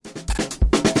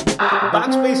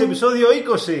Backspace επεισόδιο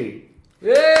 20.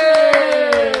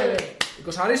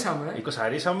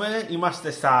 Εικοσαρίσαμε.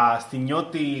 Είμαστε στη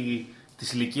νιώτη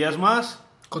της ηλικίας μας.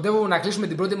 Κοντεύουμε να κλείσουμε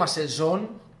την πρώτη μας σεζόν.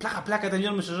 Πλάκα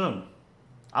τελειώνουμε σεζόν.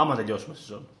 Άμα τελειώσουμε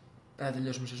σεζόν.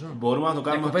 Τελειώσουμε σεζόν. Μπορούμε να το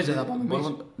κάνουμε. Διακοπές δεν θα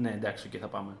πάμε. Ναι, εντάξει, και θα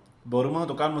πάμε. Μπορούμε να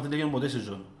το κάνουμε ότι δεν τελειώνουμε ποτέ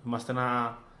σεζόν. Είμαστε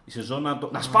η σεζόν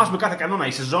να σπάσουμε κάθε κανόνα.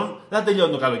 Η σεζόν δεν θα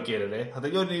τελειώνει το καλοκαίρι, ρε. Θα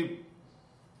τελειώνει.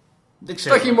 Δεν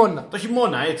ξέρω. Το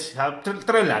χειμώνα, έτσι.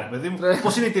 Τρέλα, ρε παιδί μου.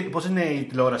 Πώς είναι η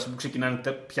τηλεόραση που ξεκινάνε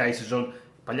πια η σεζόν.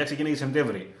 Παλιά ξεκινάει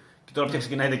Σεπτέμβρη. Και τώρα πια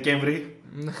ξεκινάει Δεκέμβρη.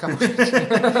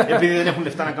 Επειδή δεν έχουν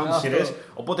λεφτά να κάνουν τις σειρές.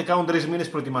 Οπότε κάνουν 3 μήνες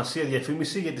προετοιμασία,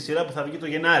 διαφήμιση για τη σειρά που θα βγει το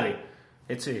Γενάρη.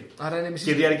 Έτσι. Άρα είναι μισή.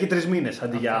 Και διαρκεί 3 μήνες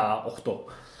αντί για 8.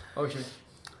 Όχι.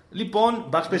 Λοιπόν,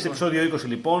 Backspace επεισόδιο 20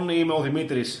 λοιπόν. Είμαι ο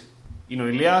Δημήτρης, είναι ο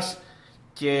Ηλίας.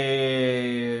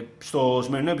 Και στο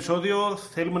σημερινό επεισόδιο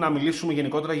θέλουμε να μιλήσουμε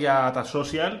γενικότερα για τα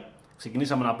social.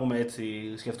 Ξεκινήσαμε να πούμε έτσι,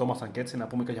 σκεφτόμασταν και έτσι, να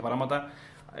πούμε κάποια πράγματα.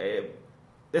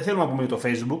 Δεν θέλουμε να πούμε για το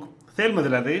Facebook. Θέλουμε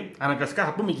δηλαδή, αναγκαστικά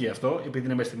θα πούμε και για αυτό, επειδή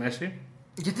είναι μέσα στη μέση.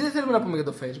 Γιατί δεν θέλουμε να πούμε για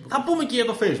το Facebook? Θα πούμε και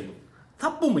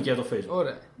για το Facebook.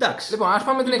 Ωραία. Εντάξει. Λοιπόν, ας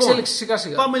πάμε την εξέλιξη σιγά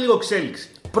σιγά. Πάμε λίγο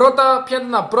εξέλιξη. Πρώτα, ποια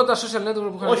είναι τα πρώτα social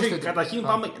network που είχαν Όχι, καταρχήν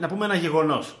πάμε να πούμε ένα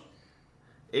γεγονός.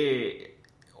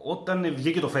 Όταν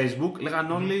βγήκε το Facebook,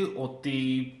 λέγαν όλοι ότι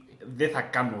δεν θα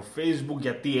κάνω Facebook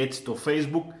γιατί έτσι το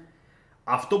Facebook.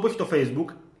 Αυτό που έχει το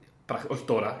Facebook, όχι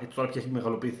τώρα, γιατί τώρα πια έχει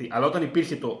μεγαλοποιηθεί, αλλά όταν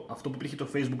υπήρχε αυτό που υπήρχε το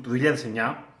Facebook το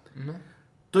 2009,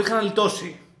 το είχαν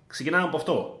αλυτώσει. Ξεκινάμε από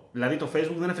αυτό. Δηλαδή το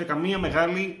Facebook δεν έφερε καμία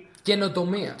μεγάλη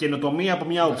καινοτομία από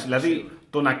μια όψη. Δηλαδή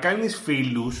το να κάνεις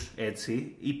φίλους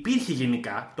έτσι υπήρχε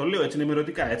γενικά, το λέω έτσι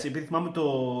ενημερωτικά έτσι, επειδή θυμάμαι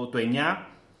το 9.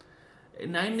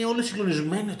 Να είναι όλοι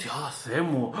συγκλονισμένοι ότι Θεέ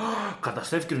μου,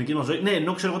 καταστρέφει η κοινωνική μας ζωή. Ναι,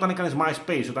 ενώ ξέρω εγώ όταν έκανες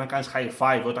MySpace, όταν έκανες High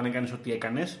Five, όταν έκανες ό,τι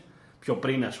έκανες πιο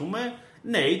πριν, ας πούμε,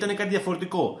 ναι, ήταν κάτι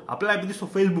διαφορετικό. Απλά επειδή στο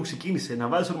Facebook ξεκίνησε να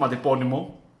βάζεις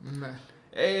ονοματεπώνυμο,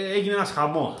 έγινε ένας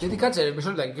χαμός. Γιατί κάτσε, ρε, μισό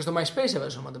λεπτάκι, και στο MySpace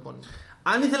έβαζες ονοματεπώνυμο.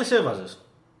 Αν ήθελες, έβαζες.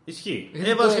 Ισχύει.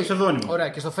 Έβαζες και ψευδόνυμο. Ωραία,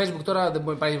 και στο Facebook τώρα δεν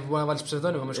μπορεί να βάλεις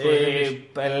ψευδόνυμο.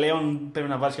 Πλέον πρέπει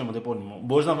να βάλεις και ονοματεπώνυμο.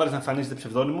 Μπορείς να βάλεις να εμφανίζεται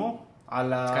ψευδόνυμο.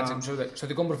 Αλλά... Κάτσε, στο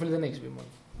δικό μου προφίλ δεν έχεις πει μόνο.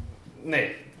 Ναι,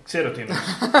 ξέρω τι είναι.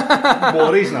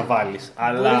 Μπορείς να βάλεις.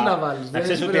 Αλλά μπορείς να βάλεις. Να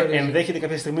ξέρεις ότι ενδέχεται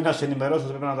κάποια στιγμή να σου ενημερώσω ότι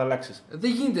πρέπει να το αλλάξεις.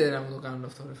 Δεν γίνεται να μου το κάνουν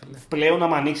αυτό, ρε φίλε. Πλέον,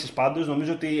 άμα ανοίξεις πάντως,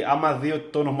 νομίζω ότι άμα δει ότι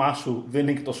το όνομά σου δεν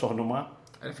είναι και τόσο όνομα,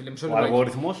 ρε φίλε, ο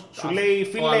αλγόριθμος σου λέει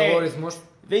φίλε. Ο αλγόριθμος.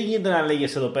 Δεν γίνεται να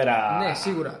λέγεσαι εδώ πέρα. Ναι,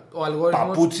 σίγουρα.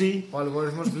 Παπούτσι. Ο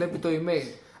αλγόριθμος βλέπει το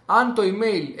email. Αν το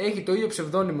email έχει το ίδιο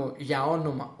ψευδόνυμο για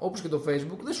όνομα όπως και το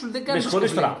Facebook, δεν σου λέει κανένα. Με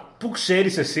συγχωρείς τώρα. Πού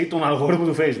ξέρεις εσύ τον αλγόριθμο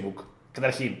του Facebook,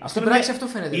 καταρχήν? Στην πράξη αυτό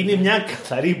φαίνεται. Είναι μια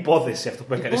καθαρή υπόθεση αυτό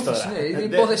που έκανες τώρα. Ναι, είναι η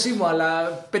υπόθεσή μου, αλλά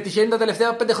πετυχαίνει τα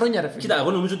τελευταία 5 χρόνια, ρε φίλε. Κοίτα,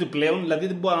 εγώ νομίζω ότι πλέον δηλαδή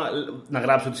δεν μπορεί να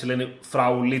γράψει ότι σε λένε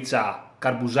Φραουλίτσα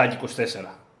Καρμπουζάκι 24.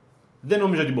 Δεν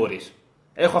νομίζω ότι μπορείς.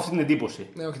 Έχω αυτή την εντύπωση.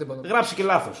 Ναι, όχι τίποτα. Γράψει και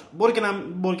λάθος. Μπορεί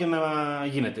και να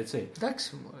γίνεται, έτσι.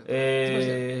 Εντάξει.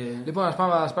 Λοιπόν, ας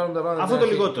πάρουμε τα πράγματα. Αυτό το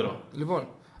λιγότερο. Λοιπόν,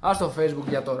 ας το Facebook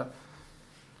για τώρα.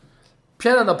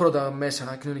 Ποια ήταν τα πρώτα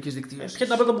μέσα κοινωνικής δικτύωσης? Ποια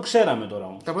ήταν τα πρώτα που ξέραμε τώρα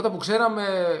όμως? Τα πρώτα που ξέραμε,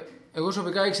 εγώ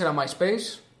προσωπικά ήξερα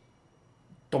MySpace.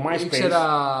 Το MySpace.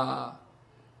 Ήξερα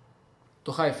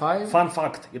το High Five. Fun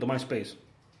fact για το MySpace.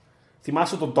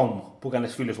 Θυμάσαι τον Tom που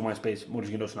έκανες φίλος στο MySpace μόλις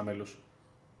γινώσουν ένα μέλος?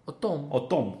 Ο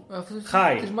Tom.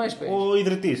 Ο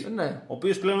ιδρυτής. Ναι. Ο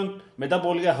οποίος πλέον μετά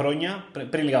από λίγα χρόνια,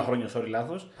 πριν λίγα χρόνια,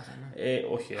 λάθος.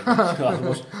 Όχι,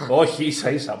 όχι,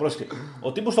 ίσα-ίσα.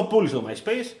 Ο τύπος το πούλησε το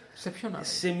MySpace. Σε ποιον άλλο?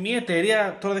 Σε μια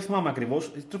εταιρεία, τώρα δεν θυμάμαι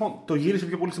ακριβώς. Το γύρισε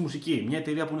πιο πολύ στη μουσική. Μια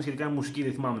εταιρεία που είναι σχετικά με μουσική,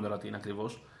 δεν θυμάμαι τώρα τι είναι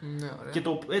ακριβώς. Ναι, και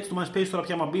έτσι το MySpace τώρα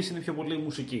πια, άμα μπεις, είναι πιο πολύ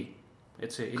μουσική.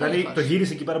 Έτσι. Δηλαδή το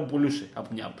γύρισε εκεί πέρα που πουλούσε από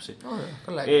μια άποψη.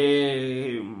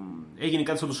 Έγινε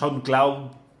κάτι σαν το SoundCloud.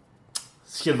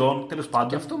 Σχεδόν, τέλος πάντων.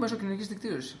 Και αυτό μέσω κοινωνικής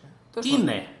δικτύωσης.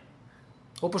 Είναι.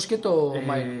 Όπως και το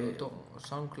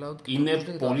SoundCloud. Είναι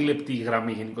πολύ λεπτή η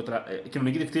γραμμή γενικότερα.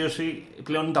 Κοινωνική δικτύωση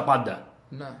πλέον είναι τα πάντα.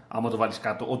 Ναι. Άμα το βάλεις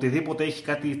κάτω. Οτιδήποτε έχει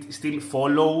κάτι στυλ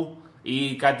follow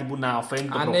ή κάτι που να φαίνει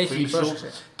το προφίλ σου.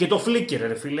 Πρόσεξε. Και το Flickr,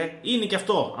 ρε φίλε, είναι και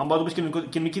αυτό. Αν μπορεί να το πεις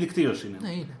κοινωνική δικτύωση είναι. Ναι,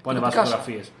 είναι. Που ανεβάζει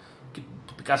φωτογραφίες. Και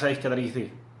το Picasa έχει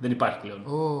καταργηθεί. Δεν υπάρχει πλέον.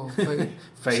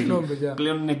 Fail.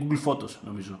 Πλέον είναι Google Photos,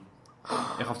 νομίζω.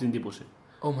 Έχω αυτή την εντύπωση.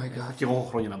 Oh my God. Και εγώ έχω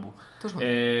χρόνια να μπω.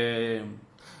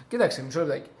 Κοίταξε, μισό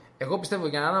λεπτάκι. Εγώ πιστεύω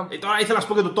για να. Τώρα ήθελα να σου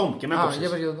πω για το Tom και με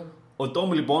έκοψες. Ο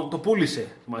Tom λοιπόν το πούλησε.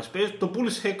 Το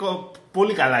πούλησε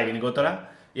πολύ καλά γενικότερα.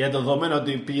 Για το δεδομένο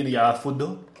ότι πήγαινε για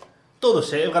φούντο. Το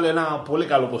έδωσε, έβγαλε ένα πολύ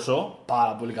καλό ποσό.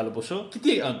 Πάρα πολύ καλό ποσό. Και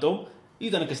τι έκανε το Tom?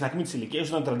 Ήταν και στην ακμή της ηλικίας,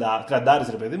 ήταν 30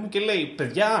 ρε παιδί μου και λέει: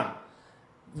 παιδιά,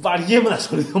 βαριέμαι να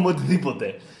ασχοληθώ με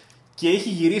οτιδήποτε. και έχει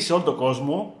γυρίσει όλο τον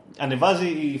κόσμο.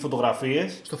 Ανεβάζει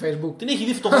φωτογραφίες. Στο Facebook. Την έχει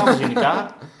δει φωτογράφος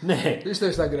γενικά. Ναι. Ή στο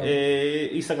Instagram.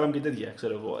 Instagram και τέτοια,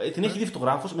 ξέρω εγώ. Την έχει δει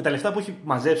φωτογράφος με τα λεφτά που έχει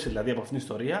μαζέψει δηλαδή από αυτήν την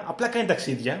ιστορία. Απλά κάνει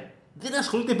ταξίδια. Δεν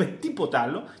ασχολείται με τίποτα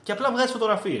άλλο και απλά βγάζει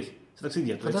φωτογραφίες στα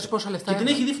ταξίδια του. Φαντάζεσαι πόσα λεφτά. Και την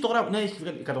έχει δει φωτογράφος. Ναι, έχει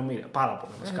βγάλει εκατομμύρια. Πάρα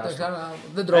πολλά.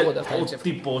 Δεν τρώγονται αυτά. Ο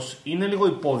τύπος είναι λίγο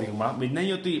υπόδειγμα με την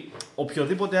έννοια ότι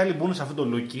οποιοδήποτε άλλοι μπουν σε αυτό το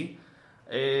λούκι.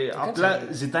 Απλά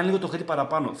ζητάνε λίγο το χέρι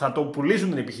παραπάνω. Θα το πουλήσουν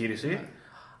την επιχείρηση. Ναι.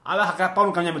 Αλλά θα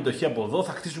πάρουν καμιά μετοχή από εδώ,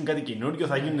 θα χτίσουν κάτι καινούργιο,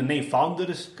 θα γίνουν νέοι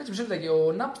founders. Κάτσε ψεύδα και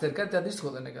ο Napster κάτι αντίστοιχο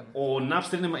δεν έκανε. Ο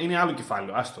Napster είναι άλλο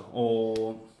κεφάλαιο. Άστο.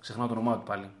 Ξεχνάω το όνομά του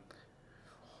πάλι.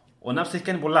 Ο Napster έχει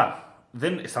κάνει πολλά.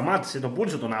 Δεν σταμάτησε, το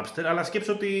πούλησε το Napster, αλλά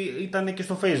σκέψω ότι ήταν και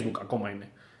στο Facebook ακόμα είναι.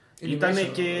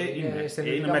 Ήταν και.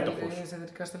 Είναι μέτοχος. Είναι στα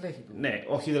ιδρυτικά στελέχη του. Ναι,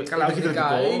 όχι ιδρυτικό.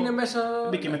 Είναι μέσα.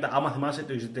 Μπήκε μετά. Άμα θυμάσαι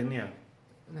το ταινία.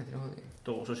 Ναι, την έχω δει.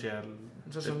 Το social.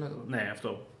 Network. Ναι,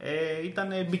 αυτό.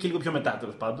 Μπήκε λίγο πιο μετά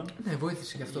τέλος πάντων. Ναι,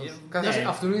 βοήθησε γι' αυτό. Καθώς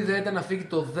αυτού η ιδέα ήταν να φύγει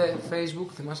το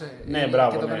Facebook, θυμάσαι. Ναι,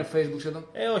 μπράβο. Και το έκανε Facebook σχεδόν.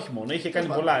 Όχι μόνο, είχε κάνει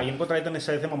πολλά. Γενικότερα ήταν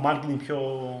σε θέμα marketing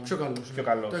πιο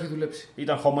καλό. Το έχει δουλέψει.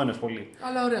 Ήταν χωμένος πολύ.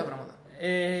 Αλλά ωραία πράγματα.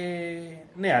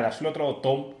 Ναι, αλλά σου λέω τώρα ο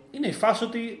Τόμ είναι η φάση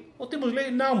ότι ο τύπος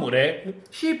λέει να μου ρε.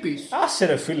 Χίπης. Άσε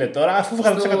ρε φίλε τώρα, αφού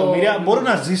βγάλω 2 εκατομμύρια, μπορώ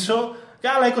να ζήσω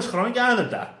για άλλα 20 χρόνια και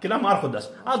άνετα. Και να είμαι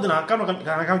άρχοντας. Άντε να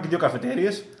κάνω και 2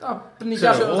 καφετέριες.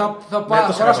 Θα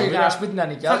πάω για ένα σπίτι να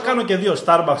νοικιάσω. Θα κάνω και 2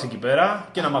 Starbucks εκεί πέρα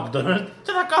και ένα McDonald's.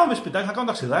 Και θα κάνω με σπιτάκι, θα κάνω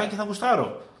ταξιδάκι και θα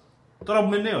γουστάρω. Τώρα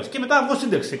που είμαι νέος. Και μετά βγω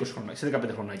σύνταξη σε 20 χρόνια, σε 15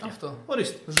 χρόνια. Αυτό.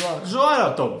 Ορίστε.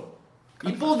 Ζωάρα ο Τόμ.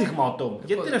 Υπόδειγμα ο Τόμ.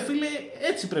 Γιατί ρε φίλε,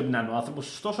 έτσι πρέπει να είναι ο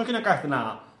άνθρωπος. Τόσο και να κάθεται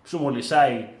να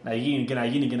ψωμολυσάει, να γίνει και να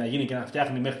γίνει και να γίνει και να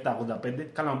φτιάχνει μέχρι τα 85.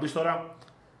 Καλά να μου πει τώρα.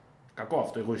 Κακό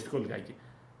αυτό, εγωιστικό λιγάκι.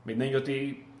 Με την έννοια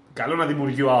ότι καλό να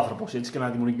δημιουργεί ο άνθρωπος έτσι και να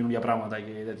δημιουργεί καινούργια πράγματα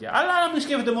και τέτοια. Αλλά να μην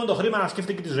σκέφτεται μόνο το χρήμα, να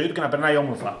σκέφτεται και τη ζωή του και να περνάει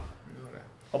όμορφα. Ωραία.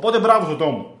 Οπότε μπράβο στον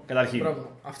Τόμ καταρχήν.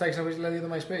 Μπράβο. Αυτά έχει να πει δηλαδή για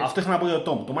το MySpace. Αυτό είχα να πω για το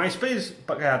Τόμ. Το MySpace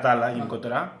κατά τα άλλα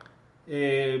γενικότερα.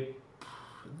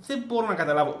 Δεν μπορώ να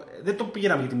καταλάβω. Δεν το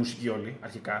πήγαμε για τη μουσική όλοι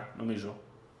αρχικά, νομίζω.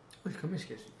 Όχι, καμία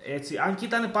σχέση. Έτσι, αν και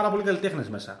ήταν πάρα πολλοί καλλιτέχνες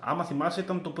μέσα. Άμα θυμάσαι,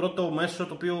 ήταν το πρώτο μέσο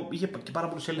το οποίο είχε και πάρα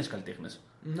πολλούς Έλληνες καλλιτέχνες.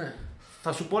 Ναι.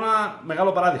 Θα σου πω ένα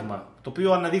μεγάλο παράδειγμα, το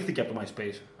οποίο αναδείχθηκε από το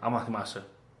MySpace, άμα θυμάσαι.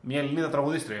 Μια Ελληνίδα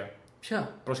τραγουδίστρια.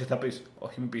 Ποια? Πρόσεχε θα πεις,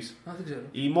 όχι μην πεις. Δεν ξέρω.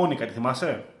 Η Μόνικα, τη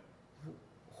θυμάσαι?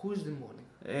 Who's the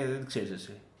Monica? Δεν ξέρεις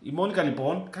εσύ. Η Μόνικα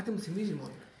λοιπόν. Κάτι μου θυμίζει η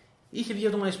Μόνικα. Είχε βγει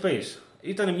από το MySpace.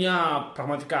 Ήταν μια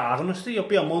πραγματικά άγνωστη, η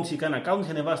οποία μόνη είχε κάνει account,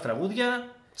 είχε ανεβάσει τραγούδια.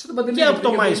 Και από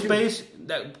το MySpace.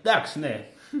 Εντάξει, ναι.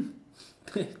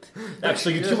 Εντάξει, το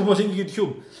YouTube όμως είναι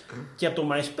YouTube. Και από το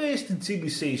MySpace την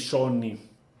τσίμπησε η Sony.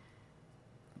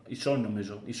 Η Sony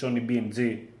νομίζω, η Sony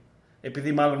BMG.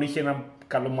 Επειδή μάλλον είχε ένα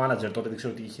καλό manager τότε, δεν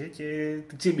ξέρω τι είχε. Και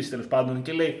την τσίμπησε τέλος πάντων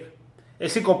και λέει: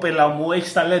 εσύ κοπέλα μου,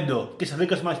 έχεις ταλέντο και σε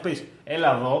βρήκα στο MySpace.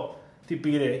 Έλα εδώ, τι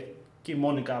πήρε. Και η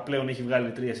Μόνικα πλέον έχει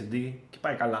βγάλει 3 CD και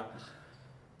πάει καλά.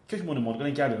 Και όχι μόνο η Μόνικα,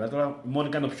 είναι και άλλοι. Τώρα η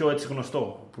Μόνικα είναι το πιο έτσι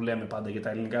γνωστό που λέμε πάντα για τα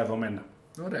ελληνικά δεδομένα.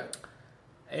 Ωραία.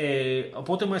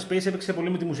 Οπότε το MySpace έπαιξε πολύ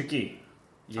με τη μουσική.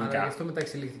 Γενικά. Άρα γι' αυτό μετά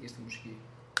εξελίχθηκε στη μουσική.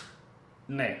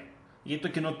 Ναι, γιατί το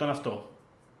κοινό του ήταν αυτό.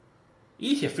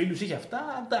 Είχε φίλους, είχε αυτά,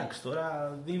 εντάξει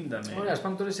τώρα δεν ήταν. Ωραία, ας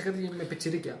πάμε τώρα σε κάτι με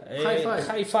πιτσιρίκια.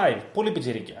 High five, πολύ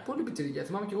πιτσιρίκια. Πολύ πιτσιρίκια,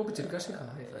 θυμάμαι και εγώ πιτσιρικά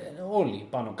είχα. Όλοι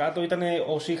πάνω κάτω ήταν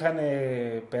όσοι είχαν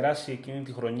περάσει εκείνη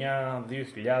τη χρονιά 2000.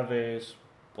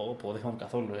 Δεν θυμάμαι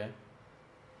καθόλου,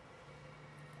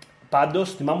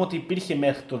 Πάντως θυμάμαι ότι υπήρχε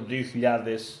μέχρι το 2008.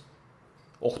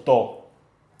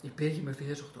 Υπήρχε μέχρι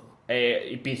το 2008.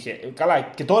 Υπήρχε. Καλά,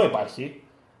 και τώρα υπάρχει.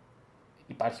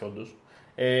 Υπάρχει όντως.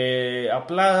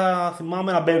 Απλά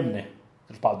θυμάμαι να μπαίνουνε.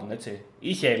 Τέλος πάντων, έτσι.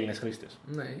 Είχε Έλληνες χρήστες.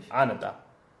 Ναι, είχε. Άνετα.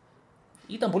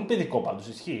 Ήταν πολύ παιδικό πάντως,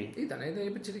 ισχύει. Ήταν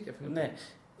πιτσιρίκια. Ναι.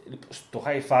 Στο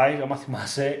High Five, άμα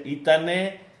θυμάσαι,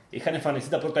 είχαν εμφανιστεί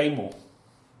τα πρώτα emo.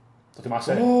 Το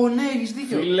θυμάσαι? Ναι, έχεις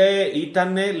δίκιο. Φίλε,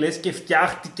 ήτανε λες και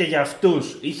φτιάχτηκε για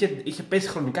αυτούς. Είχε πέσει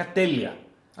χρονικά τέλεια.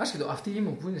 Άσχετο, αυτή η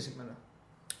emo που είναι σήμερα.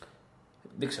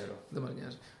 Δεν ξέρω. Δεν με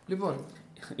νοιάζει. Λοιπόν.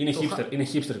 Είναι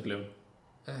hipster πλέον.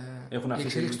 Η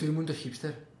εξέλιξη του emo είναι το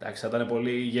hipster. Εντάξει, θα ήταν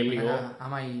πολύ γελίο.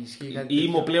 Άμα ισχύει κάτι.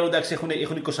 Οι emo πλέον εντάξει,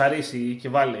 έχουν κοσαρίσει και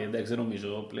βάλε. Εντάξει, δεν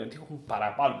νομίζω πλέον. Τι έχουν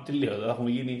παραπάνω. Τι λέω, δεν έχουν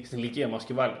γίνει στην ηλικία μας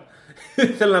και βάλε.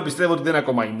 Θέλω να πιστεύω ότι δεν είναι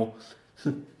ακόμα emo.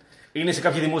 Είναι σε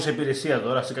κάποια δημόσια υπηρεσία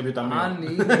τώρα, σε κάποιο ταμείο. Αν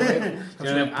είναι.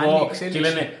 Και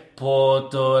λένε πω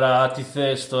τώρα, τι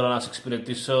θες τώρα να σε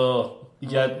εξυπηρετήσω.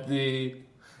 Γιατί.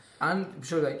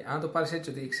 Αν το πάρεις έτσι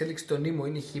ότι η εξέλιξη των emo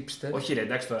είναι hipster. Όχι, ρε,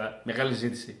 εντάξει τώρα, μεγάλη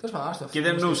ζήτηση. Άστο, και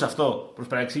δεν εννοούσε αυτό προς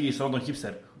παραξήγηση όλων των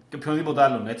hipster και οποιονδήποτε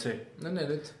άλλον, έτσι. Ναι,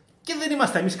 έτσι. Και δεν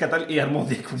είμαστε εμείς οι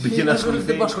αρμόδιοι εκπομπή για να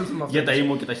ασχοληθεί για τα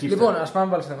emo και τα hipster. Λοιπόν, ας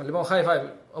πάμε πάλι στο θέμα. Λοιπόν, high five.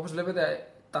 Όπως βλέπετε,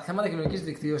 τα θέματα κοινωνικής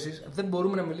δικτύωσης δεν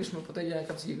μπορούμε να μιλήσουμε ποτέ για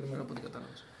κάτι συγκεκριμένο από την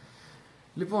κατάλαβα.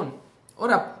 Λοιπόν,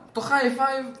 ωραία, το high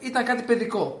five ήταν κάτι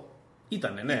παιδικό.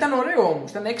 Ήτανε, ναι. Ήταν ωραίο όμως,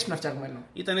 ήταν έξυπνα φτιαγμένο.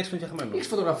 Ήταν έξυπνα φτιαγμένο. Είχε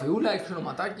φωτογραφιούλα, είχε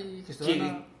ονοματάκι, είχε το Και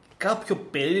ένα. κάποιο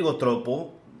περίεργο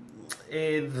τρόπο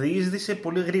διείσδησε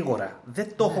πολύ γρήγορα. Δεν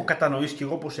το έχω κατανοήσει κι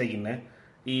εγώ πώς έγινε.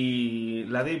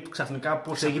 Δηλαδή ξαφνικά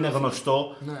πώς έγινε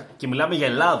γνωστό. Ναι. Και μιλάμε για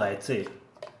Ελλάδα, έτσι.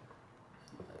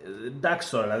 Εντάξει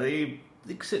τώρα, δηλαδή.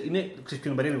 Ξέρεις ποιο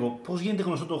είναι περίεργο. Πώς γίνεται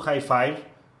γνωστό το high five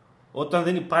όταν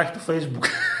δεν υπάρχει το Facebook.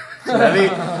 Δηλαδή,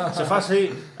 σε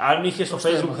φάση, αν είχε στο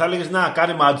Facebook, θα έλεγε να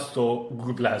κάνε match στο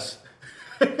Google Plus.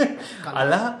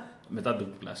 Αλλά. Μετά το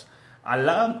Google Plus.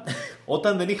 Αλλά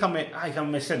όταν δεν είχαμε.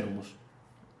 Είχαμε MSN όμως.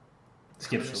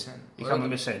 Σκέψου.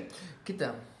 Είχαμε MSN.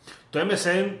 Κοίτα. Το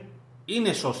MSN είναι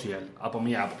social από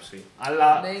μία άποψη.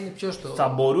 Αλλά Ναι, είναι πιο στο. θα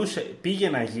μπορούσε. Πήγε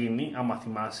να γίνει, άμα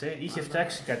θυμάσαι, είχε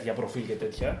φτιάξει κάτι για προφίλ και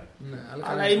τέτοια. Ναι,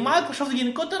 Αλλά η Microsoft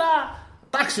γενικότερα.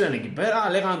 Τάξι ήταν εκεί πέρα,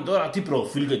 λέγανε τώρα τι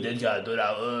προφίλ και τέτοια τώρα,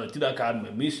 τι να κάνουμε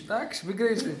εμείς. Εντάξει, μην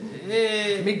κρίνεις.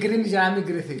 Μην κρίνεις για να μην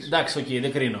κρυθείς. Εντάξει, οκ,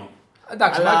 δεν κρίνω.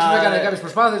 Εντάξει, Αλλά, Microsoft έκανε κάποιες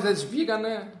προσπάθειες, δεν τις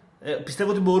βγήκανε.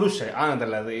 Πιστεύω ότι μπορούσε, άνετα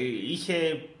δηλαδή.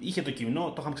 Είχε το κοινό,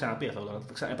 το είχαμε ξαναπεί αυτό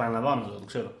τώρα. Επαναλαμβάνω το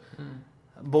ξέρω.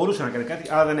 Μπορούσε να κάνει κάτι,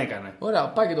 αλλά δεν έκανε. Ωραία,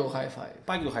 πάει και το high five.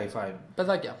 Πάει και το high five.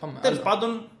 Παιδάκια, πάμε. Τέλος άλλο.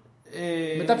 πάντων.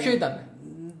 Μετά ποιο ήταν.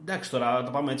 Εντάξει τώρα,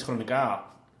 τα πάμε έτσι χρονικά.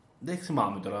 Δεν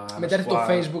θυμάμαι τώρα. Μετά το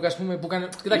Facebook, ας πούμε, που έκανε.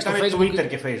 Κοιτάξτε, Ήταν το Facebook. Twitter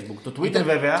και Facebook. Το Twitter Ήταν-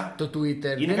 βέβαια Το Twitter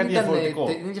είναι δεν κάτι ήταν, διαφορετικό.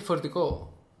 είναι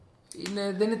διαφορετικό.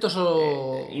 Δεν είναι τόσο.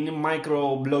 είναι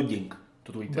micro-blogging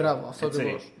το Twitter. Μπράβο, αυτό έτσι.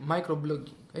 ακριβώς.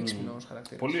 Microblogging. Έξυπνο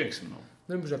χαρακτήρα. Πολύ έξυπνο.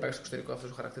 Δεν νομίζω να υπάρχει στο εξωτερικό αυτό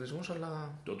ο χαρακτηρισμό,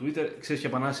 αλλά. Το Twitter, ξέρεις ποια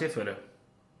επανάσταση έφερε.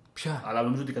 Ποια. Αλλά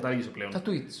νομίζω ότι κατάργησε πλέον. Τα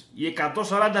tweets. Οι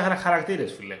 140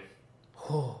 χαρακτήρες, φίλε.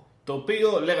 Το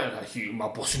οποίο λέγανε αρχή, μα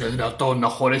πώς είναι δυνατόν να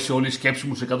χωρέσει όλη η σκέψη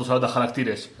μου σε 140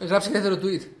 χαρακτήρες. Γράψε δεύτερο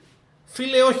tweet.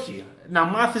 Φίλε, όχι. Να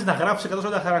μάθεις να γράψεις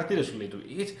 140 χαρακτήρες, σου λέει.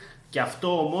 Και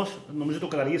αυτό όμως νομίζω το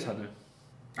καταργήσανε.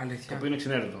 Το Αλήθεια. οποίο είναι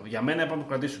ξενέρωτο. Για μένα έπρεπε να το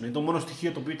κρατήσουν. Είναι το μόνο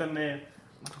στοιχείο το οποίο ήταν.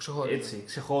 Το ξεχώριζε. Έτσι,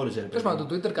 ξεχώριζε. ρε Τέλος παιδί πάντων,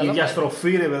 μου. το Twitter καλά Η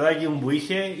διαστροφή, ρε παιδάκι μου που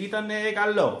είχε ήταν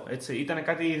καλό. Έτσι, ήταν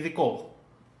κάτι ειδικό.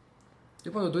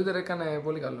 Λοιπόν, το Twitter έκανε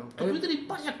πολύ καλό. Το Twitter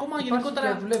υπάρχει ακόμα Υπάρχει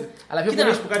γενικότερα. και δουλεύει. Αλλά πιο Κοίτα,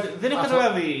 πολύ, να σου πω κάτι. Δεν έχω Αυτό-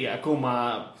 καταλάβει ακόμα.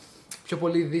 πιο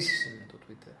πολύ ειδήσεις είναι το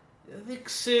Twitter. Δεν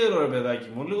ξέρω, ρε παιδάκι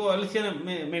μου. Λίγο αλήθεια είναι,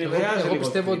 με νευριάζει Εγώ λίγο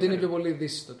πιστεύω το ότι είναι Twitter. πιο πολύ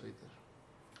ειδήσεις το Twitter.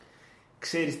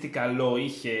 Ξέρεις τι καλό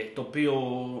είχε, το οποίο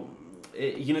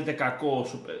γίνεται κακό,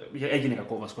 έγινε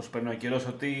κακό βασικό, σου παίρνει ο καιρός,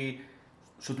 ότι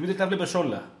στο Twitter τα βλέπεις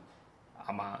όλα.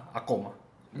 Ακόμα.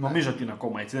 Νομίζω ότι είναι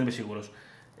ακόμα έτσι, δεν είμαι σίγουρος.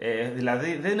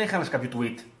 Δηλαδή δεν έχανες κάποιο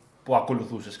tweet που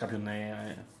ακολουθούσες κάποιον.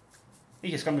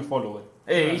 Είχες κάποιον follower.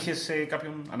 Είχες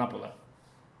κάποιον ανάποδα.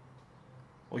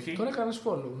 Όχι. Τον έκανες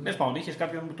follow. Ναι. Ναι, σπάω, είχες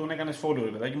κάποιον που τον έκανες follow, ρε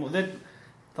παιδάκι μου.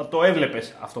 Θα το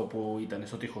έβλεπες αυτό που ήταν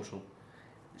στο τοίχο σου.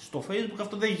 Στο Facebook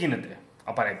αυτό δεν γίνεται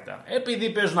απαραίτητα. Επειδή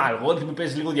παίζουν αλγόριθμοι,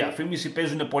 παίζει λίγο διαφήμιση,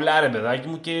 παίζουν πολλά ρε παιδάκι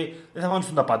μου και δεν θα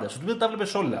εμφανιστούν τα πάντα. Στο Twitter τα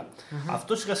βλέπεις όλα.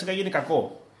 Αυτό σιγά σιγά γίνει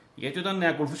κακό. Γιατί όταν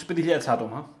ακολουθούσε 5.000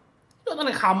 άτομα,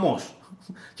 ήταν χαμός.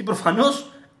 Και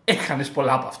προφανώς έχανες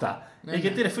πολλά από αυτά.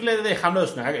 Γιατί ρε φίλε δεν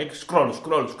χανόσουν.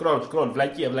 Scroll,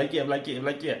 βλακεία.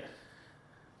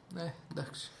 Ναι,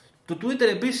 εντάξει. Το Twitter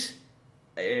επίσης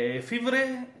φίβρε,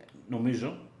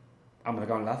 νομίζω, άμα δεν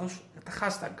κάνω λάθος, τα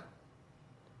hashtag.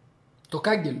 Το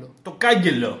κάγκελο. Το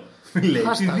κάγκελο, φίλε, τη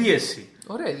Hashtag. δίαιση.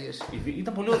 Ωραία είδηση.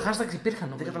 Ήταν πολύ ωραία. Hashtags υπήρχαν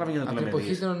όμως. Δεν καταλαβαίνω γιατί το Από την λέμε εποχή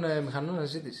δίαιση. των μηχανών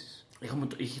αναζήτησης.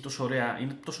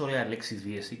 Είναι τόσο ωραία λέξη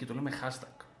δίαιση και το λέμε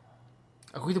hashtag.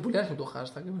 Ακούγεται πολύ άσχημο το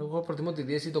hashtag. Εγώ προτιμώ τη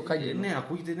δίαιση ή το κάγκελο. Ναι,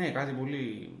 ακούγεται κάτι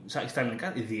πολύ. Στα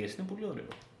ελληνικά η δίαιση είναι πολύ ωραίο.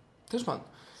 Τέλος πάντων.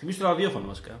 Θυμίζω το ραδιόφωνο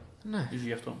βασικά. Ναι. Ίσως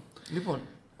γι' αυτό. Λοιπόν,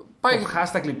 πάει. Το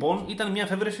hashtag λοιπόν ήταν μια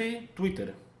εφεύρεση Twitter.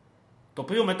 Το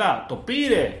οποίο μετά το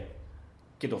πήρε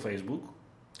και το Facebook.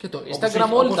 Και το Όπως Instagram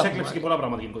όλοι όπως τα έκλεψε και έχουμε. πολλά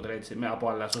πράγματα γενικότερα έτσι, από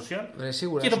άλλα social.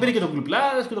 Σίγουρα. Και το πήρε και το Google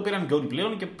Plus και το πήραν και όλοι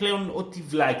πλέον. Και πλέον ό,τι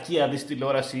βλακεία δεις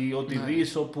τηλεόραση, ό,τι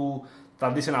δεις, όπου θα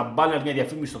δεις ένα banner, μια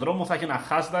διαφήμιση στον δρόμο, θα έχει ένα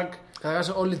hashtag. Καταρχάς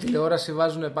όλη η τηλεόραση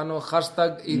βάζουν πάνω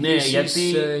hashtag ειδήσεις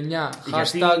γιατί- 9.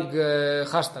 γιατί-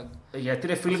 Hashtag. Γιατί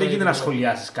ρε φίλε δεν γίνεται να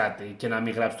σχολιάσεις κάτι και να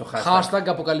μην γράψεις το hashtag. Hashtag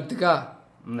αποκαλυπτικά.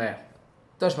 Ναι,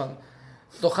 Τέλος πάντων.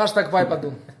 Το hashtag πάει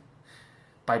παντού.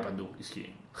 πάει παντού,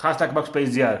 ισχύει. Hashtag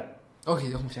backspace.gr. Όχι,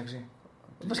 δεν έχουμε φτιάξει.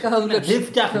 Βασικά θα δουλέψει. Δεν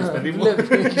φτιάχνεις παιδί μου.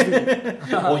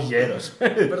 Ο γέρος.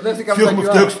 Μπερδεύτηκα Τι με τα έχουμε QR.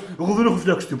 φτιάξει. Εγώ δεν έχω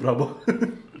φτιάξει τι πράγμα.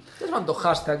 Τέλος πάντων, το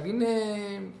hashtag είναι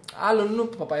άλλο νου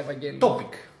που παπάει Ευαγγέλιο.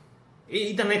 Topic.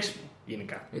 Ήταν έξυπνο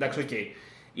γενικά. Εντάξει, οκ.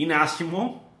 Είναι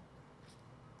άσχημο.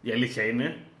 Η αλήθεια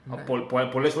είναι.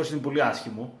 Πολλές φορές είναι πολύ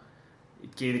άσχημο.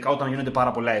 Και ειδικά όταν γίνονται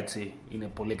πάρα πολλά έτσι,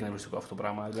 είναι πολύ εκνευριστικό αυτό το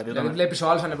πράγμα. Δηλαδή βλέπεις ο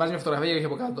άλλος ανεβάζει μια φωτογραφία και έχει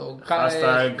από κάτω.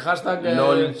 Hashtag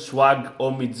LOL, swag,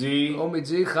 OMG,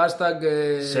 hashtag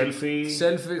selfie,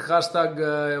 hashtag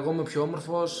εγώ είμαι πιο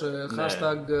όμορφος,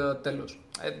 hashtag τέλος.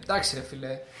 Εντάξει ρε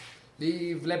φίλε.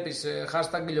 Ή βλέπεις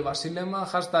hashtag ηλιοβασίλεμα,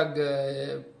 hashtag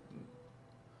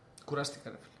κουράστηκα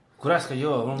ρε φίλε. Κουράστηκα και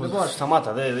εγώ. Λοιπόν,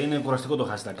 σταμάτα, δεν είναι κουραστικό το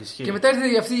hashtag. Ισχύει. Και μετά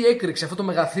έρχεται αυτή η έκρηξη, αυτό το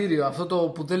μεγαθύριο, αυτό το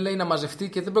που δεν λέει να μαζευτεί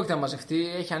και δεν πρόκειται να μαζευτεί.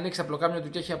 Έχει ανοίξει απλοκάμια του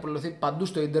και έχει απολυθεί παντού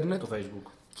στο ίντερνετ. Το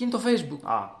Facebook. Και είναι το Facebook.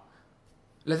 Α.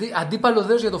 Δηλαδή, αντίπαλο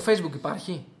δέος για το Facebook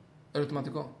υπάρχει.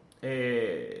 Ερωτηματικό.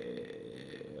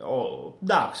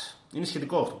 Εντάξει, είναι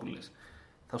σχετικό αυτό που λες.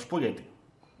 Θα σου πω γιατί.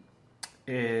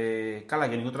 Καλά,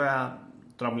 γενικότερα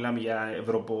τώρα μιλάμε για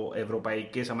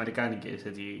ευρωπαϊκές, αμερικάνικες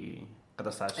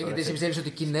καταστάσεις. Γιατί εσύ πιστεύεις ότι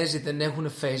οι Κινέζοι δεν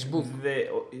έχουν Facebook?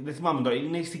 Δεν θυμάμαι τώρα.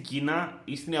 Είναι στην Κίνα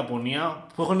ή στην Ιαπωνία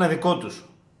που έχουν ένα δικό τους.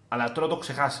 Αλλά τώρα το έχω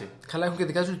ξεχάσει. Καλά, έχουν και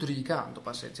δικά τους λειτουργικά, αν το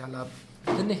πας έτσι. Αλλά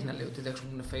δεν έχει να λέει ότι δεν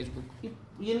χρησιμοποιούν Facebook.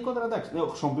 Γενικότερα εντάξει. Ναι,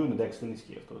 χρησιμοποιούν, εντάξει, δεν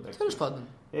ισχύει αυτό. Τέλος πάντων.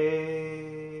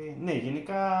 Ναι,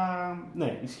 γενικά.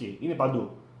 Ναι, ισχύει. Είναι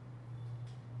παντού.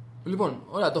 Λοιπόν,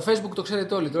 ωραία, το Facebook το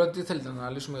ξέρετε όλοι. Τώρα τι θέλετε να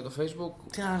αναλύσουμε για το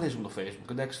Facebook? Τι να αναλύσουμε το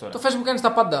Facebook, εντάξει τώρα. Το Facebook κάνει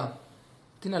τα πάντα.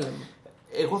 Τι να λέμε.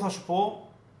 Εγώ θα σου πω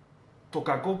το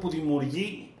κακό που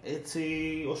δημιουργεί έτσι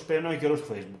όσο περνάει ο καιρός στο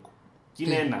Facebook. Και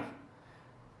είναι ένα.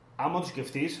 Άμα το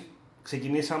σκεφτείς,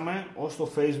 ξεκινήσαμε ως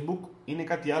το Facebook είναι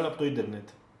κάτι άλλο από το ίντερνετ.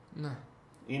 Ναι.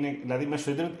 Δηλαδή μέσα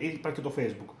στο ίντερνετ υπάρχει και το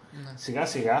Facebook. Ναι. Σιγά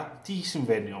σιγά τι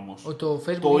συμβαίνει όμως?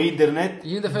 Το ίντερνετ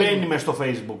μπαίνει μέσα στο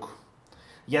Facebook.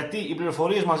 Γιατί οι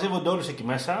πληροφορίες μαζεύονται όλες εκεί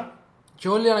μέσα. Και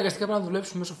όλοι αναγκαστικά πρέπει να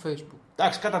δουλέψουν μέσω Facebook.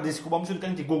 Εντάξει, κατά αντίστοιχο πάμε ότι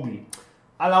κάνει και Google.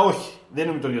 Αλλά όχι, δεν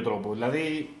είναι με τον ίδιο τρόπο.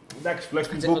 Δηλαδή, εντάξει,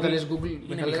 τουλάχιστον η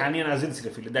Google είναι μηχανή αναζήτηση,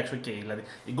 φίλε. Εντάξει, okay, δηλαδή.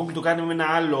 Η Google το κάνει με μια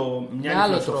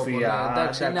άλλη φιλοσοφία.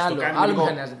 Εντάξει, είναι άλλο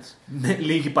μηχανή αναζήτηση.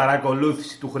 Λίγη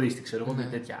παρακολούθηση του χρήστη, ξέρω εγώ,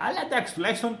 τέτοια. Αλλά εντάξει,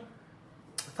 τουλάχιστον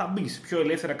θα μπει πιο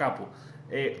ελεύθερα κάπου.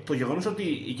 Το γεγονός ότι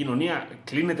η κοινωνία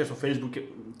κλείνεται στο Facebook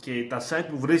και τα site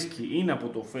που βρίσκει είναι από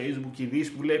το Facebook, οι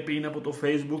ειδήσεις που βλέπει είναι από το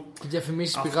Facebook. Οι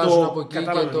διαφημίσεις πηγάζουν από εκεί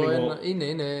και το ένα.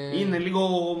 Είναι λίγο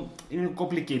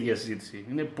complicated η συζήτηση.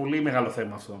 Είναι πολύ μεγάλο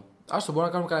θέμα αυτό. Άστο,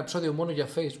 μπορούμε να κάνουμε κανένα επεισόδιο μόνο για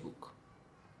Facebook.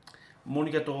 Μόνο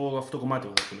για αυτό το κομμάτι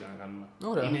που θα θέλαμε να κάνουμε.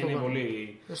 Ωραία, είναι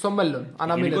πολύ. Στο μέλλον.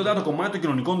 Γενικότερα το κομμάτι των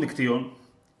κοινωνικών δικτύων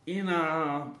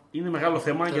είναι μεγάλο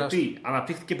θέμα γιατί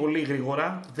αναπτύχθηκε πολύ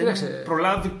γρήγορα. Δεν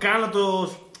προλάβει καν να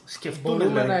το σκεφτούν.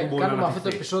 Μπορούμε να κάνουμε αυτό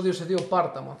το επεισόδιο σε 2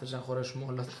 πάρτα, αν θες να χωρέσουμε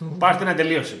όλα. Πάρτε να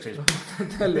τελείωσε, ξέρεις.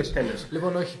 Τέλος.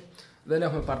 Λοιπόν, όχι. Δεν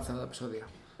έχουμε πάρει αυτά τα επεισόδια.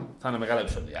 Θα είναι μεγάλα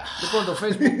επεισόδια. Λοιπόν, το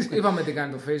Facebook. Είπαμε τι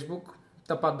κάνει το Facebook.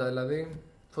 Τα πάντα δηλαδή.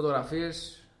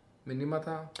 Φωτογραφίες,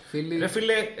 μηνύματα, φίλοι. Ρε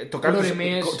φίλε, το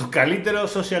καλύτερο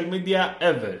social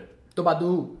media ever. Το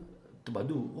παντού. Του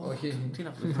παντού. Όχι. Τι είναι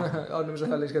αυτό? Νομίζω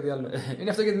θα λες κάτι άλλο. Είναι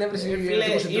αυτό για την έβρεση.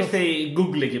 Ήρθε η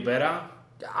Google εκεί πέρα.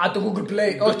 Α, το Google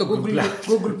Play. Όχι, το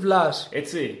Google Plus.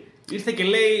 Έτσι. Ήρθε και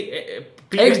λέει.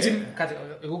 Κάτι.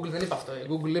 Η Google δεν είπε αυτό. Η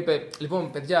Google είπε: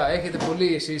 Λοιπόν, παιδιά, έχετε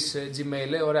πολύ εσείς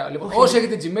Gmail. Ωραία. Λοιπόν, όσοι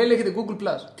έχετε Gmail, έχετε Google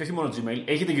Plus. Και όχι μόνο Gmail.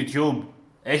 Έχετε YouTube.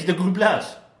 Έχετε Google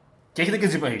Plus. Και έχετε και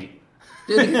Gmail.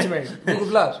 Και έχετε και Gmail.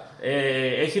 Google Plus.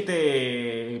 Έχετε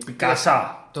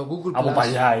Picasa. Το Google Plus. Από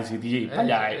παλιά, έτσι.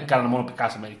 Παλιά. Κάνανε μόνο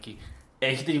Picasa μερικοί.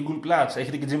 Έχετε και Google Plus.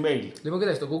 Έχετε και Gmail. Λοιπόν,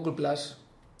 κοιτάξτε, το Google Plus.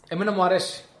 Εμένα μου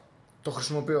αρέσει. Το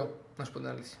χρησιμοποιώ. Να σου πω την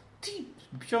αλήθεια. Τι,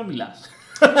 ποιον μιλάς?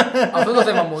 Αυτό το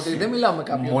θέμα μου, ότι δεν μιλάω με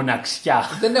κάποιον. Μοναξιά.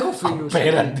 Δεν έχω φίλους.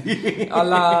 Απέραντη.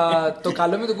 Αλλά το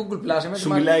καλό με το Google Plus.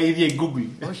 Σου μιλάει η ίδια η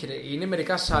Google. Όχι, ρε. Είναι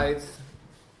μερικά site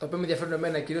τα οποία με ενδιαφέρουν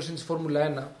εμένα, κυρίως είναι τη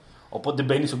Φόρμουλα 1. Οπότε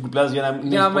μπαίνει στο Google Plus για να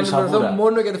μην ενημερωθώ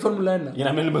μόνο για τη Φόρμουλα 1. Για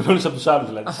να μην ενημερωθώ από του άλλου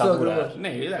δηλαδή. Αυτό ακριβώς. Ναι,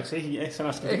 εντάξει, έχει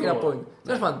ένα σκεπτικό. Έχει ένα point.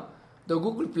 Τέλος πάντων, το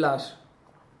Google Plus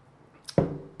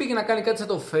πήγε να κάνει κάτι σαν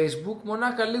το Facebook,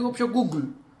 μονάχα λίγο πιο Google.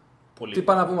 Πολύ. Τι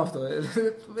πάει να πούμε αυτό,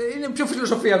 είναι πιο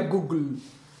φιλοσοφία Google.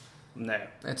 Ναι.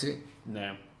 Έτσι.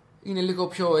 Ναι. Είναι λίγο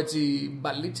πιο έτσι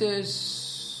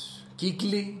μπαλίτσες,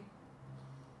 κύκλοι.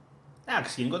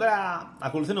 Εντάξει, γενικότερα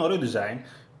ακολουθεί ένα ωραίο design.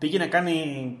 Πήγε να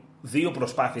κάνει 2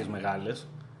 προσπάθειες μεγάλες.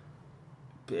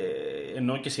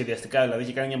 Ενώ και σχεδιαστικά, δηλαδή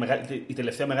είχε κάνει η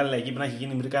τελευταία μεγάλη αλλαγή που να έχει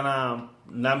γίνει πριν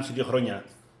 1,5-2 χρόνια.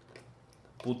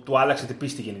 Που του άλλαξε την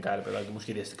πίστη γενικά, ρε παιδάκι μου,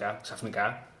 σχεδιαστικά,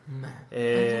 ξαφνικά. Ναι.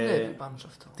 Δουλεύει πάνω σε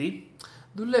αυτό. Τι?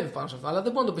 Δουλεύει πάνω σε αυτό. Αλλά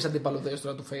δεν μπορεί να το πει αντιπαλωδές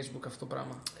τώρα του Facebook αυτό το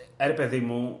πράγμα. Ρε παιδί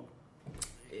μου,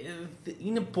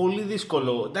 είναι πολύ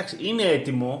δύσκολο. Εντάξει, είναι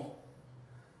έτοιμο,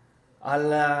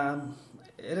 αλλά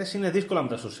είναι δύσκολα με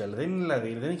τα social.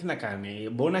 Δεν έχει να κάνει.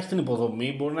 Μπορεί να έχει την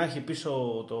υποδομή, μπορεί να έχει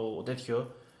πίσω το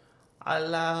τέτοιο,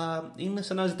 αλλά είναι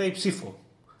σαν να ζητάει ψήφο.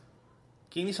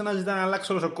 Και είναι σαν να ζητάει να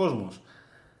αλλάξει όλος ο κόσμος.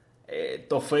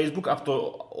 Το Facebook, από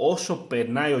το όσο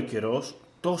περνάει ο καιρός,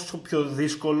 τόσο πιο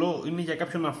δύσκολο είναι για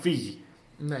κάποιον να φύγει.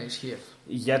 Ναι, ισχύει.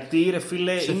 Γιατί ρε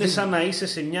φίλε, είναι σαν να είσαι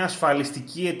σε μια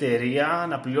ασφαλιστική εταιρεία,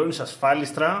 να πληρώνεις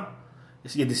ασφάλιστρα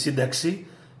για τη σύνταξη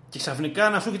και ξαφνικά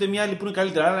να σου έρχεται μια άλλη που είναι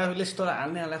καλύτερα. Αλλά λες τώρα,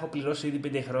 ναι, αλλά έχω πληρώσει ήδη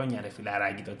 5 χρόνια ρε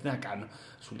φιλαράκι, τώρα τι να κάνω.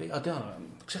 Σου λέει,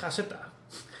 ξέχασέ τα.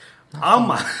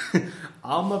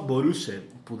 Άμα μπορούσε,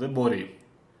 που δεν μπορεί,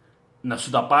 να σου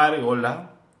τα πάρει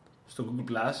όλα στο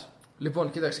Google Plus.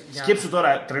 Λοιπόν, κοίταξε. Σκέψου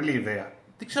τώρα, τρελή ιδέα.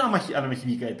 Δεν ξέρω αν έχει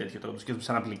βγει κάτι τέτοιο τώρα. Το σκέφτομαι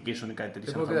σαν application ή κάτι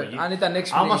τέτοιο. Λοιπόν, αν ήταν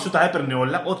έξυπνη. Άμα σου τα έπαιρνε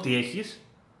όλα, ό,τι έχει,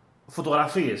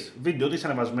 φωτογραφίες, βίντεο, ό,τι είσαι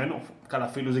ανεβασμένο. Καλά,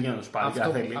 φίλους δεν γίνεται να του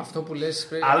πάρει. Αυτό που λες.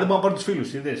 Αλλά δεν μπορεί να πάρει του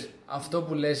φίλους, είδες. Αυτό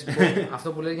που λες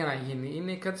για να γίνει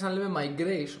είναι κάτι σαν να λέμε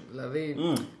migration. Δηλαδή,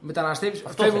 μεταναστεύεις.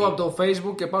 Φεύγω από το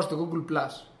Facebook και πάω στο Google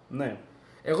Plus. Ναι.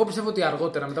 Εγώ πιστεύω ότι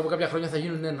αργότερα, μετά από κάποια χρόνια, θα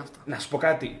γίνουν ένα αυτά. Να σου πω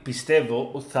κάτι. Πιστεύω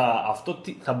ότι αυτό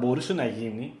θα μπορούσε να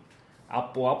γίνει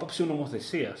από άποψη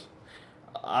νομοθεσίας.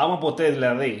 Άμα ποτέ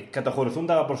δηλαδή καταχωρηθούν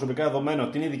τα προσωπικά δεδομένα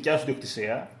ότι είναι δικιά σου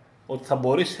ιδιοκτησία, ότι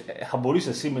θα μπορείς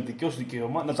εσύ με δικό σου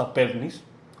δικαίωμα να τα παίρνεις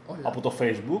από το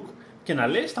Facebook και να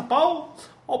λες θα πάω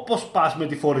όπως πας με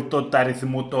τη φορητότητα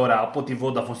αριθμού τώρα από τη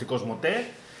Vodafone στη Κοσμοτέ.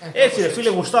 Έτσι ρε φίλε,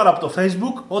 γουστάρω από το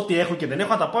Facebook, ό,τι έχω και δεν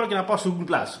έχω να τα πάρω και να πάω στο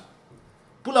Google Plus.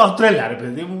 Πουλάω τρέλα ρε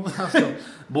παιδί μου.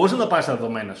 Μπορείς να τα πάρεις τα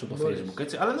δεδομένα σου το Facebook,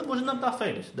 έτσι, αλλά δεν μπορείς να τα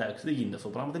φέρεις. Εντάξει, δεν γίνεται αυτό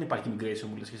το πράγμα, δεν υπάρχει migration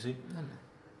μου λες και εσύ.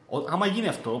 Άμα γίνει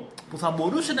αυτό, που θα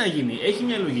μπορούσε να γίνει, έχει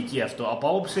μια λογική αυτό, από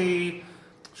άποψη,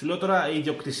 σου λέω τώρα,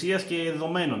 ιδιοκτησίας και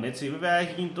δεδομένων, έτσι. Βέβαια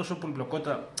έχει γίνει τόσο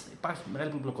πολυπλοκότητα, υπάρχει μεγάλη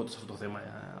πολυπλοκότητα σε αυτό το θέμα.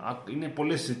 Είναι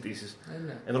πολλές συζητήσεις.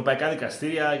 Ευρωπαϊκά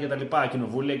δικαστήρια και τα λοιπά,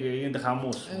 κοινοβούλια και γίνεται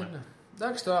χαμός.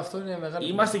 Εντάξει, τώρα αυτό είναι μεγάλο.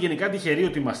 Είμαστε γενικά τυχεροί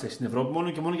ότι είμαστε στην Ευρώπη,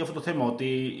 μόνο και μόνο για αυτό το θέμα.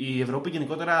 Ότι η Ευρώπη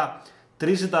γενικότερα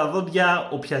τρίζει τα δόντια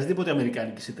οποιασδήποτε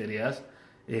αμερικάνικης εταιρείας.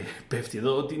 Πέφτει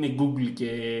εδώ ότι είναι Google και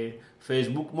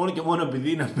Facebook, μόνο και μόνο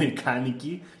επειδή είναι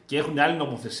αμερικάνικοι και έχουν άλλη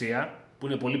νομοθεσία που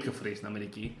είναι πολύ πιο free στην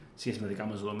Αμερική σχέση με δικά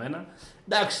μας δεδομένα.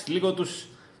 Εντάξει, λίγο τους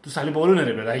ταλαιπωρούν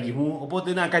ρε παιδάκι μου, οπότε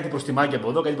είναι κάτι προστιμάκι από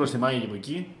εδώ, κάτι προστιμάκι από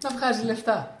εκεί. Να βγάζει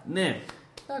λεφτά. Ναι.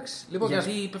 Εντάξει, λοιπόν,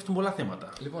 γιατί πέφτουν πολλά θέματα.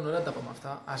 Λοιπόν, ωραία τα πάμε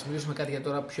αυτά. Ας μιλήσουμε κάτι για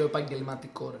τώρα πιο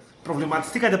επαγγελματικό, ρε.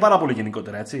 Προβληματιστήκατε πάρα πολύ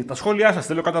γενικότερα, έτσι. Τα σχόλιά σας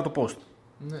θέλω κάτω από το post.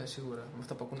 Ναι, σίγουρα, με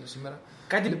αυτά που ακούνε σήμερα.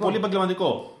 Κάτι πολύ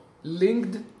επαγγελματικό.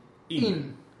 LinkedIn.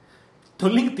 Το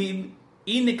LinkedIn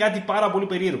είναι κάτι πάρα πολύ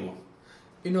περίεργο.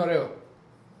 Είναι ωραίο.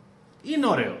 Είναι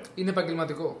ωραίο. Είναι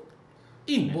επαγγελματικό.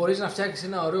 Είναι. Μπορείς να φτιάξεις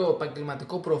ένα ωραίο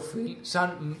επαγγελματικό προφίλ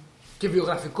σαν και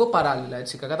βιογραφικό παράλληλα.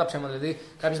 Έτσι, κακά τα ψέματα. Δηλαδή,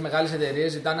 κάποιες μεγάλες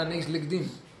εταιρείες ζητάνε αν έχεις LinkedIn.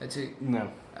 Έτσι. Ναι.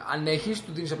 Αν έχεις,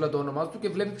 του δίνεις απλά το όνομά του και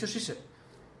βλέπει ποιος είσαι.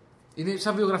 Είναι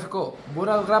σαν βιογραφικό. Μπορεί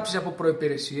να γράψεις από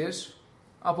προϋπηρεσίες,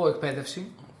 από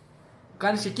εκπαίδευση.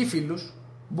 Κάνεις εκεί φίλους.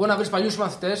 Μπορεί να βρεις παλιούς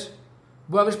μαθητές.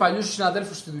 Μπορεί να βρεις παλιούς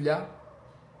συναδέλφους στη δουλειά.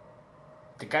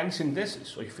 Και κάνεις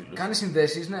συνδέσεις, όχι φίλους. Κάνεις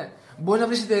συνδέσεις, ναι. Μπορεί να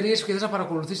βρεις εταιρείες και θες να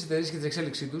παρακολουθείς εταιρείες και την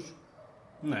εξέλιξή τους.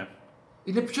 Ναι.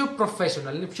 Είναι πιο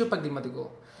professional, είναι πιο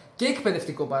επαγγελματικό. Και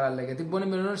εκπαιδευτικό παράλληλα, γιατί μπορεί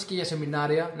να ενώνεις και για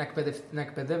σεμινάρια, να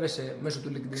εκπαιδεύεσαι μέσω του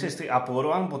LinkedIn. Ξέρεις τι,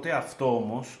 απορώ αν ποτέ αυτό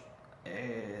όμως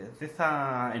δεν θα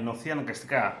ενωθεί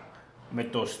αναγκαστικά με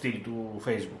το στυλ του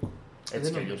Facebook.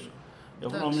 Έτσι κι αλλιώς.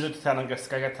 Εγώ νομίζω ότι θα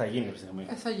αναγκαστικά κάτι θα γίνει αυτή τη στιγμή.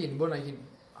 Θα γίνει, μπορεί να γίνει.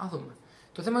 Α δούμε.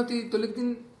 Το θέμα είναι ότι το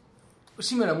LinkedIn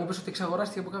σήμερα μου είπες ότι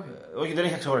εξαγοράστηκε από κάποιον. Όχι, δεν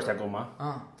έχει εξαγοραστεί ακόμα. Α,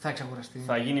 θα εξαγοραστεί.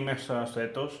 Θα γίνει μέσα στο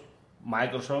έτος.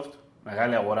 Microsoft,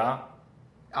 μεγάλη αγορά.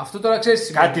 Αυτό τώρα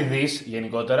ξέρεις. Κάτι δεις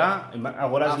γενικότερα,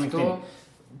 αγοράζει LinkedIn.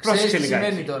 Ξέρεις τι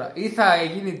σημαίνει τώρα. Ή θα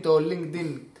γίνει το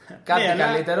LinkedIn κάτι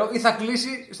καλύτερο, ή θα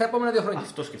κλείσει στα επόμενα 2 χρόνια.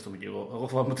 Αυτό σκέφτομαι κι εγώ. Εγώ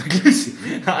φοβάμαι ότι θα κλείσει.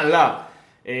 Αλλά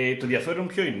το ενδιαφέρον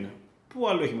ποιο είναι. Πού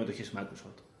άλλο έχει μετοχές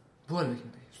Microsoft? Πού άλλο έχει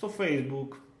μετοχές? Στο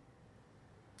Facebook.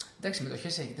 Εντάξει,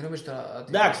 μετοχές έχει. Δεν νομίζω τώρα.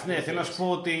 Εντάξει, ναι, θέλω να σου πω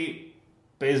ότι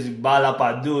παίζει μπάλα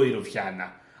παντού η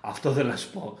Ρουφιάνα. Αυτό θέλω να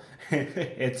σου πω.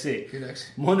 Έτσι.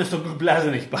 Κοίταξε. Μόνο στο Google Plus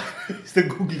δεν έχει πάρει. Στο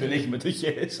Google δεν έχει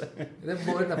μετοχές. Δεν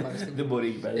μπορεί να πάρει. Δεν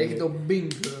μπορεί. Έχει το Bing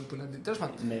που είναι. Τέλος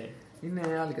πάντων. Ναι. Είναι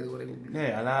άλλη κατηγορία Google.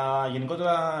 Ναι, αλλά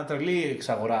γενικότερα τρελή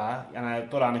εξαγορά.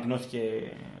 Τώρα ανακοινώθηκε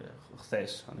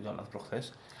χθες, αν δεν κάνω λάθος,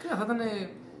 προχθές. Θα ήταν.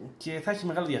 Και θα έχει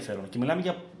μεγάλο ενδιαφέρον. Και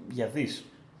μιλάμε για δις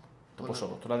το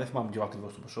ποσό. Τώρα δεν θυμάμαι πιο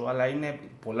ακριβώς το ποσό, αλλά είναι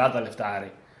πολλά τα λεφτά,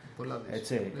 άρη. Πολλά δις.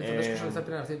 Έτσι. Δεν θυμάμαι πόσα λεφτά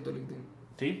πήρε αυτή το LinkedIn.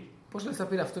 Τι? Πόσα λεφτά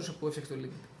πήρε αυτός που έφτιαξε το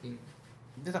LinkedIn?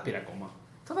 Δεν τα πήρε ακόμα.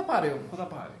 Θα τα πάρει όμως. Θα τα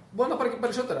πάρει. Μπορεί να τα πάρει και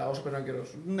περισσότερα όσο περνάει ο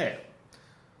καιρός. Ναι.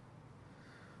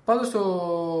 Πάντως το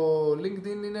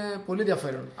LinkedIn είναι πολύ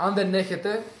ενδιαφέρον. Αν δεν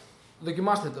έχετε,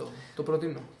 δοκιμάστε το. Το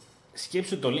προτείνω.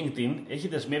 Σκέψου το LinkedIn έχει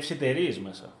δεσμεύσει εταιρείες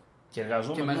μέσα. Και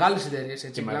εργαζόμενους. Και μεγάλες εταιρείες,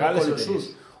 έτσι. Και μεγάλες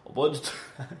εταιρείες. Οπότε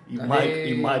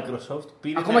η Microsoft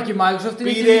πήρε, ακόμα και η Microsoft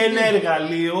πήρε ένα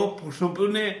εργαλείο που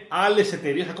χρησιμοποιούν άλλες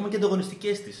εταιρείες, ακόμα και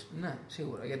ανταγωνιστικές της. Ναι,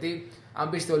 σίγουρα. Γιατί αν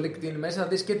μπει στο LinkedIn μέσα θα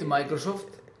δεις και τη Microsoft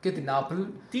και την Apple.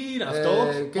 Τι είναι αυτό,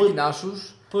 και την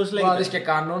Asus. Πώς μπορεί να δεις και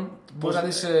Canon. Μπορεί να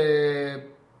δεις.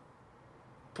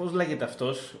 Πώς λέγεται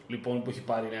αυτός λοιπόν που έχει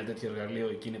πάρει ένα τέτοιο εργαλείο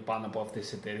και είναι πάνω από αυτές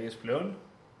τις εταιρείες πλέον?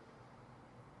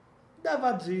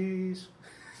 Νταβατζής.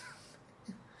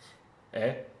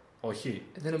 Όχι.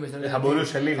 Δεν νομίζω. Θα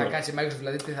μπορούσε λίγο. Θα κάτσει η Microsoft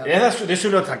δηλαδή. Τι θα... δεν σου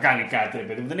λέω ότι θα κάνει κάτι, ρε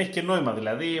παιδί μου. Δεν έχει και νόημα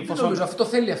δηλαδή. Δεν νομίζω. Αυτό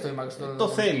θέλει αυτό η Microsoft. Το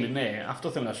θέλει, ναι. Αυτό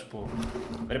θέλω να σου πω.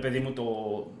 Ρε παιδί μου,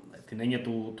 την έννοια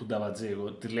του νταβατζή,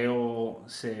 εγώ τη λέω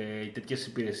σε τέτοιες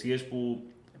υπηρεσίες που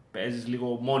παίζεις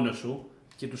λίγο μόνος σου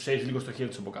και τους έχεις λίγο στο χέρι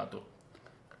τους από κάτω.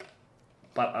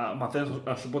 Μαθαίνω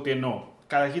να σου πω τι εννοώ.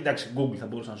 Καταρχήν, εντάξει, Google θα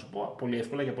μπορούσα να σου πω πολύ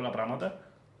εύκολα για πολλά πράγματα.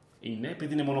 Είναι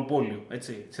επειδή είναι μονοπόλιο,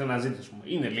 έτσι, σε αναζήτηση, πούμε.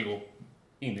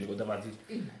 Είναι λίγο νταβατζή.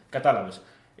 Κατάλαβες.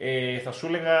 Θα σου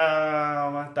έλεγα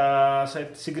τα site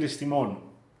σύγκριση τιμών.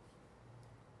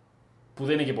 Που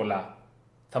δεν είναι και πολλά.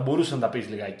 Θα μπορούσε να τα πεις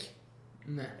λιγάκι.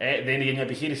 Ναι. Δεν είναι για μια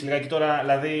επιχείρηση λιγάκι τώρα,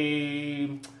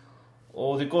 δηλαδή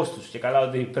ο δικός τους. Και καλά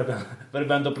ότι πρέπει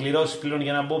να το πληρώσεις πλέον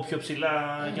για να μπω πιο ψηλά,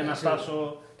 για να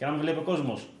στάσω και να με βλέπει ο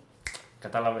κόσμος.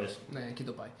 Κατάλαβες. Ναι, εκεί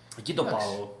το πάει. Εκεί το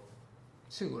πάω.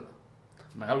 Σίγουρα.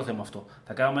 Μεγάλο θέμα αυτό.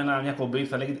 Θα κάνουμε μια κομπή που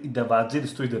θα λέγεται η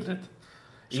νταβατζίδης του Ιντερνετ.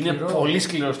 Είναι Σκληρό. πολύ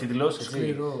σκληρός τίτλος.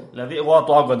 Σκληρό. Δηλαδή, εγώ θα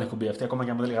το άκουγα την εκπομπή αυτή ακόμα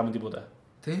και αν δεν λέγαμε τίποτα.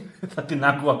 Τι? Θα την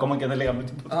άκουγα ακόμα και αν δεν λέγαμε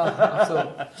τίποτα.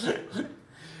 Αυτό.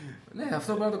 Ναι,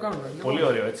 αυτό πρέπει να το κάνουμε. Πολύ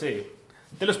ωραίο, έτσι.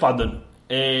 Τέλος πάντων,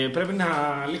 πρέπει να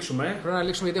λήξουμε. Πρέπει να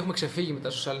λήξουμε γιατί έχουμε ξεφύγει με τα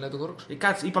social networks.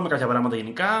 Κάτσε, είπαμε κάποια πράγματα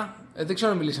γενικά. Δεν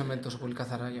ξέρω αν μιλήσαμε τόσο πολύ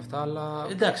καθαρά για αυτά, αλλά.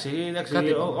 Εντάξει,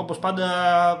 όπως πάντα.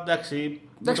 Εντάξει,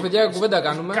 παιδιά, κουβέντα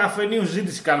κάνουμε. Καφενείου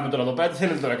συζήτηση κάνουμε τώρα εδώ πέρα. Τι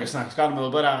θέλετε τώρα και να κάνουμε εδώ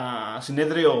πέρα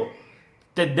συνέδριο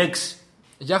TEDx.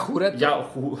 Για χουρέτο.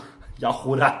 Για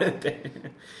χουράρετε.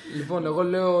 Λοιπόν, εγώ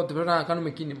λέω ότι πρέπει να κάνουμε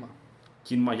κίνημα.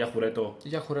 Κίνημα για χουρέτο.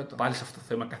 Για χουρέτο. Πάλι σε αυτό το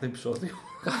θέμα κάθε επεισόδιο.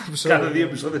 Κάθε Κάθε 2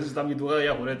 επεισόδια συζητάμε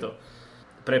για χουρέτο.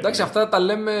 Πρέπει. Εντάξει, αυτά τα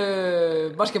λέμε.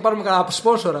 Μπα και πάρουμε κανένα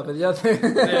σπόνσορα, παιδιά.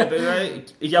 Ναι, παιδιά,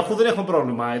 για Yahoo δεν έχουμε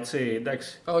πρόβλημα, έτσι.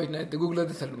 Εντάξει. Όχι, ναι, την Google δεν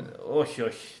τη θέλουμε. Όχι.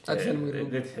 Δεν τη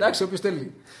θέλουμε. Εντάξει, όποιο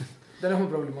θέλει. Δεν έχουμε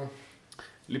πρόβλημα.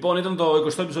 Λοιπόν, ήταν το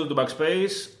 20ο επεισόδιο του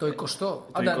Backspace. Το 20ο.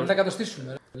 Άντα, να τα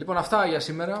κατοστήσουμε. Λοιπόν, αυτά για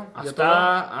σήμερα.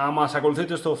 Αυτά. Μας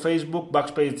ακολουθείτε στο Facebook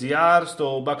Backspace.gr,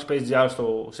 στο Backspace.gr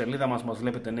στο σελίδα μας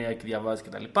βλέπετε νέα και διαβάζετε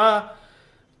κτλ.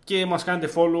 Και μας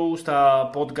κάνετε follow στα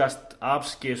podcast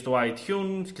apps και στο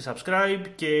iTunes και subscribe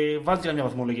και βάζετε μια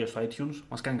βαθμολογία στο iTunes.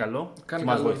 Μας κάνει καλό και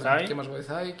μας βοηθάει. Και μας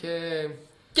βοηθάει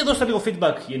και δώστε λίγο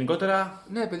feedback γενικότερα.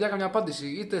 Ναι, παιδιά, καμιά απάντηση.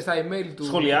 Είτε στα email του.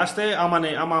 Σχολιάστε.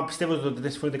 Άμα πιστεύετε ότι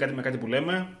δεν συμφωνείτε με κάτι που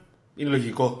λέμε, είναι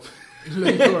λογικό.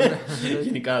 Λογικό, ναι.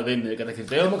 Γενικά δεν είναι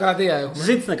κατακριτέο. Δημοκρατία έχουμε.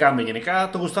 Συζήτηση να κάνουμε γενικά.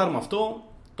 Το γουστάρουμε αυτό.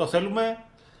 Το θέλουμε.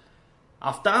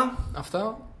 Αυτά.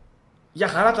 Αυτά. Για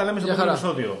χαρά τα λέμε στο επόμενο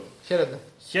επεισόδιο. Χαίρετε.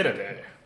 Χαίρετε.